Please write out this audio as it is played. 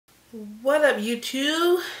What up,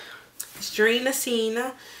 YouTube? It's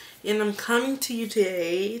JohAnn, and I'm coming to you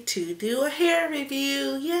today to do a hair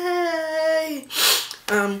review. Yay!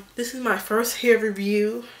 This is my first hair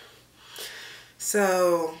review.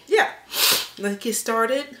 So, yeah, let's get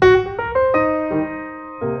started.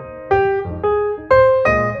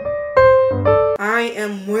 I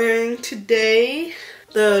am wearing today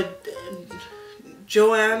the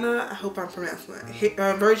JohAnn, I hope I'm pronouncing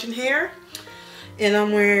that, virgin hair. And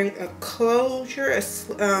I'm wearing a closure, a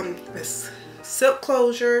silk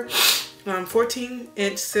closure,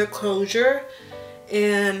 14-inch silk closure,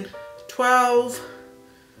 and 12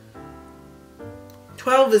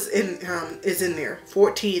 is in there,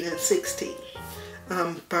 14 and 16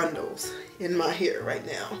 bundles in my hair right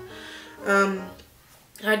now.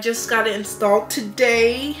 I just got it installed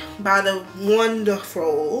today by the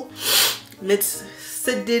wonderful Miss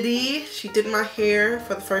Siddity. She did my hair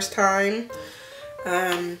for the first time.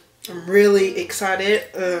 I'm really excited.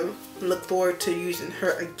 Look forward to using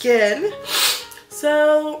her again.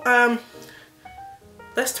 So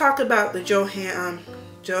let's talk about the JohAnn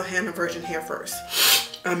virgin hair first.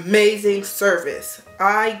 Amazing service.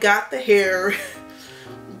 I got the hair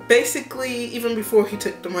basically even before he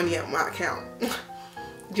took the money out of my account.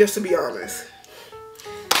 Just to be honest.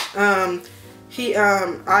 I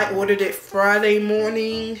ordered it Friday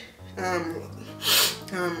morning.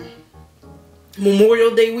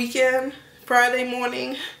 Memorial Day weekend, Friday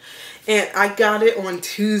morning, and I got it on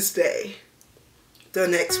Tuesday the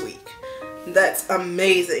next week. That's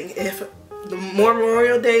amazing. If the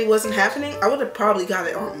Memorial Day wasn't happening, I would have probably got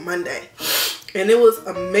it on Monday. And it was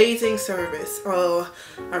amazing service. Oh,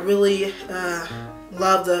 I really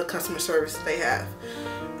love the customer service they have.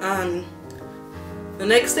 The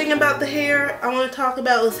next thing about the hair I want to talk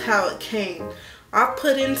about is how it came. I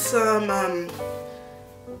put in some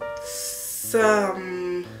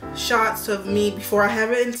shots of me before I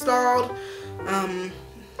have it installed.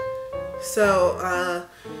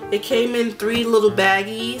 It came in 3 little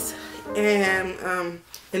baggies, and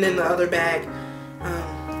then the other bag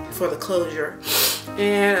for the closure.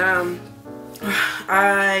 And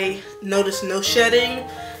I noticed no shedding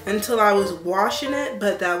until I was washing it,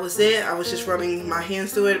 but that was it. I was just running my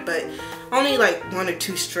hands through it, but only like 1 or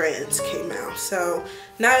 2 strands came out. So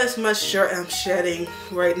not as much shedding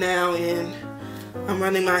right now, and I'm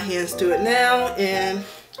running my hands through it now, and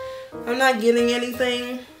I'm not getting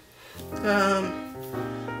anything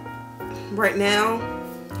right now,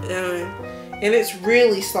 and it's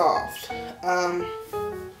really soft.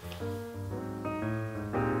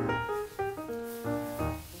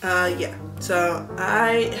 Yeah, so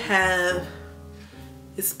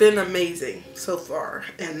it's been amazing so far,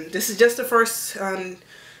 and this is just the first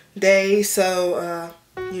day, so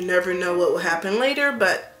you never know what will happen later,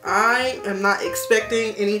 but I am not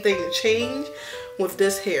expecting anything to change with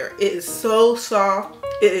this hair. It is so soft,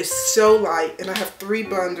 it is so light, and I have 3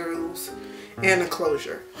 bundles and a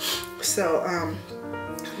closure. So I'm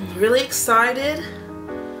really excited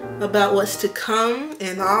about what's to come,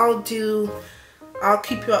 and I'll keep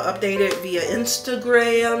you all updated via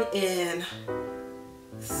Instagram and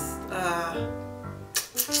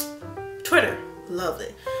Twitter. Love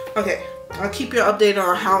it. Okay, I'll keep you updated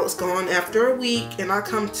on how it's going after a week, and I'll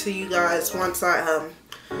come to you guys once in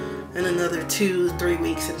another 2-3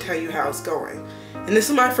 weeks and tell you how it's going. And this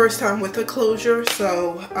is my first time with a closure,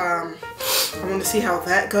 so I want to see how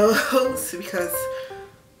that goes because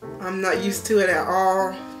I'm not used to it at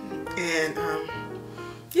all. And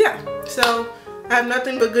yeah, so I have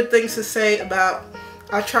nothing but good things to say about.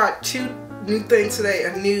 I tried 2 new things today.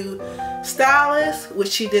 A new Stylist, which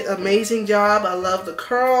she did an amazing job. I love the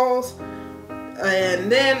curls.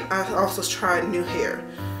 And then I also tried new hair.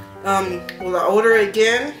 Will I order it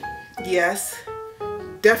again? Yes,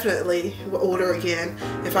 definitely will order again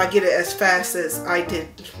if I get it as fast as I did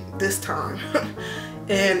this time.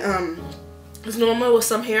 And it's normal with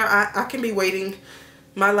some hair. I can be waiting.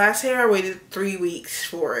 My last hair, I waited 3 weeks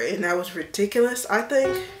for it, and that was ridiculous, I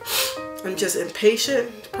think. I'm just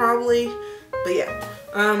impatient, probably. But yeah,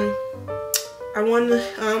 I want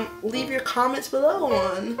to leave your comments below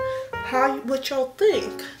on what y'all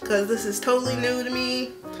think, because this is totally new to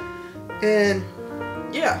me. And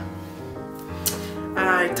yeah,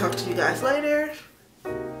 I talk to you guys later.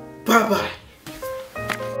 Bye bye.